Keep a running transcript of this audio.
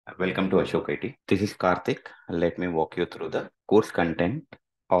Welcome to Ashok IT. This is Karthik. Let me walk you through the course content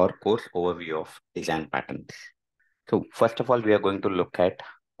or course overview of design patterns. So first of all, we are going to look at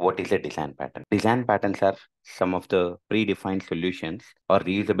what is a design pattern. Design patterns are some of the predefined solutions or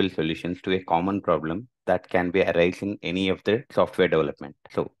reusable solutions to a common problem that can be arise in any of the software development.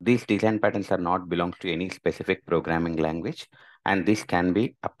 So these design patterns are not belongs to any specific programming language, and this can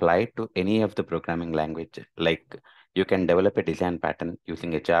be applied to any of the programming language. Like you can develop a design pattern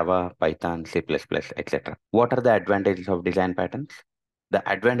using a Java, Python, C++, etc. What are the advantages of design patterns? The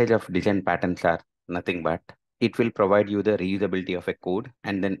advantage of design patterns are nothing but it will provide you the reusability of a code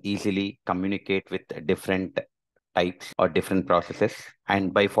and then easily communicate with different types or different processes.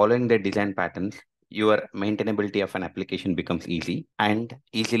 And by following the design patterns, your maintainability of an application becomes easy, and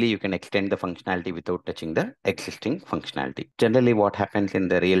easily you can extend the functionality without touching the existing functionality. Generally, what happens in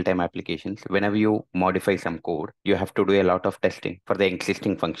the real-time applications, whenever you modify some code, you have to do a lot of testing for the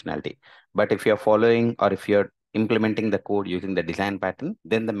existing functionality. But if you're following or if you're implementing the code using the design pattern,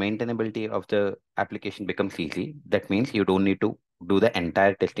 then the maintainability of the application becomes easy. That means you don't need to do the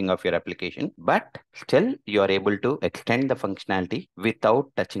entire testing of your application, but still you are able to extend the functionality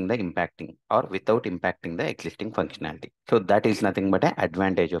without touching the impacting or without impacting the existing functionality. So that is nothing but an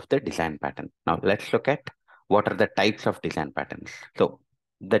advantage of the design pattern. Now let's look at what are the types of design patterns. So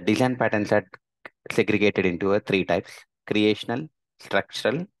the design patterns are segregated into three types: creational,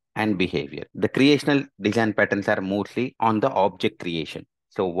 structural, and behavior. The creational design patterns are mostly on the object creation.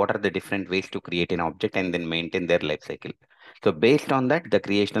 So what are the different ways to create an object and then maintain their life cycle? So based on that, the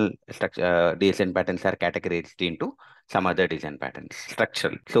creational design patterns are categorized into some other design patterns.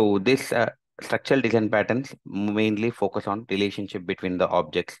 Structural. So this structural design patterns mainly focus on relationship between the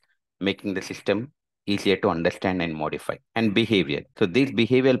objects, making the system easier to understand and modify. And behavior. So these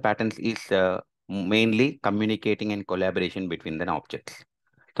behavioral patterns is mainly communicating and collaboration between the objects.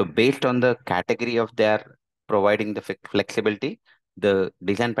 So based on the category of their providing the flexibility, the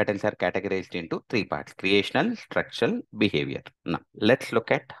design patterns are categorized into three parts: creational, structural, behavior. Now, let's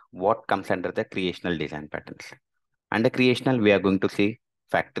look at what comes under the creational design patterns. Under creational, we are going to see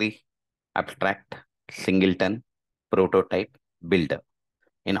factory, abstract, singleton, prototype, builder.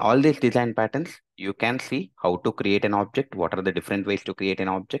 In all these design patterns, you can see how to create an object, what are the different ways to create an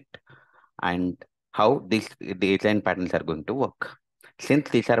object, and how these design patterns are going to work. Since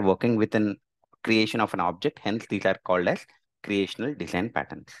these are working within creation of an object, hence these are called as creational design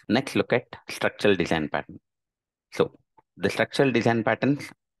patterns. Next, look at structural design pattern. So the structural design patterns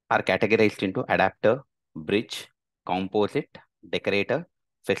are categorized into adapter, bridge, composite, decorator,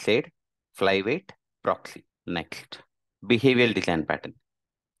 facade, flyweight, proxy. Next, behavioral design pattern: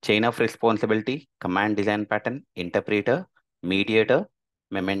 chain of responsibility, command design pattern, interpreter, mediator,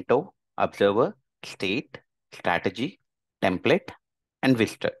 memento, observer, state, strategy, template, and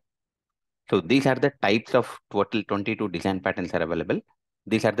visitor. So these are the types of total 22 design patterns are available.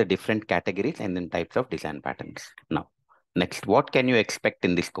 These are the different categories and then types of design patterns. Now, next, what can you expect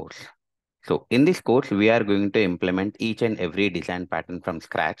in this course? So in this course, we are going to implement each and every design pattern from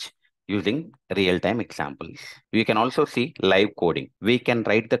scratch using real-time examples. We can also see live coding. We can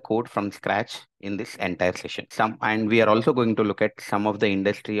write the code from scratch in this entire session. And we are also going to look at some of the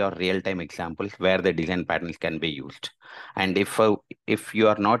industry or real-time examples where the design patterns can be used. And if you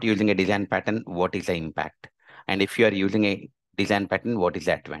are not using a design pattern, what is the impact? And if you are using a design pattern, what is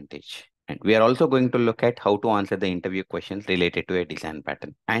the advantage? And we are also going to look at how to answer the interview questions related to a design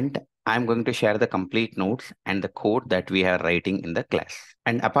pattern. And I'm going to share the complete notes and the code that we are writing in the class.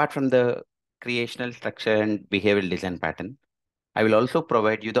 And apart from the creational, structure, and behavioral design pattern, I will also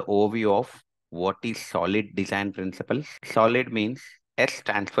provide you the overview of what is solid design principles. Solid means S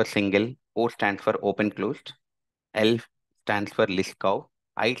stands for single, O stands for open closed, L stands for list curve,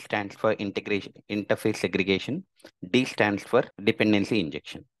 I stands for integration, interface segregation, D stands for dependency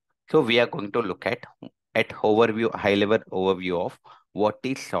injection. So we are going to look at overview, high level overview of what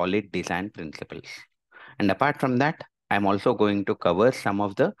is solid design principles. And apart from that, I'm also going to cover some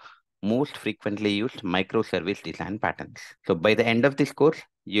of the most frequently used microservice design patterns. So by the end of this course,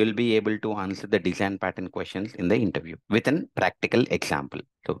 you'll be able to answer the design pattern questions in the interview with a practical example.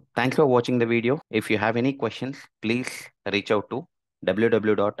 So thanks for watching the video. If you have any questions, please reach out to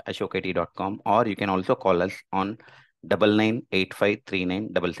www.ashokit.com, or you can also call us on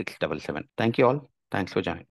 9985396677. Thank you all. Thanks for joining.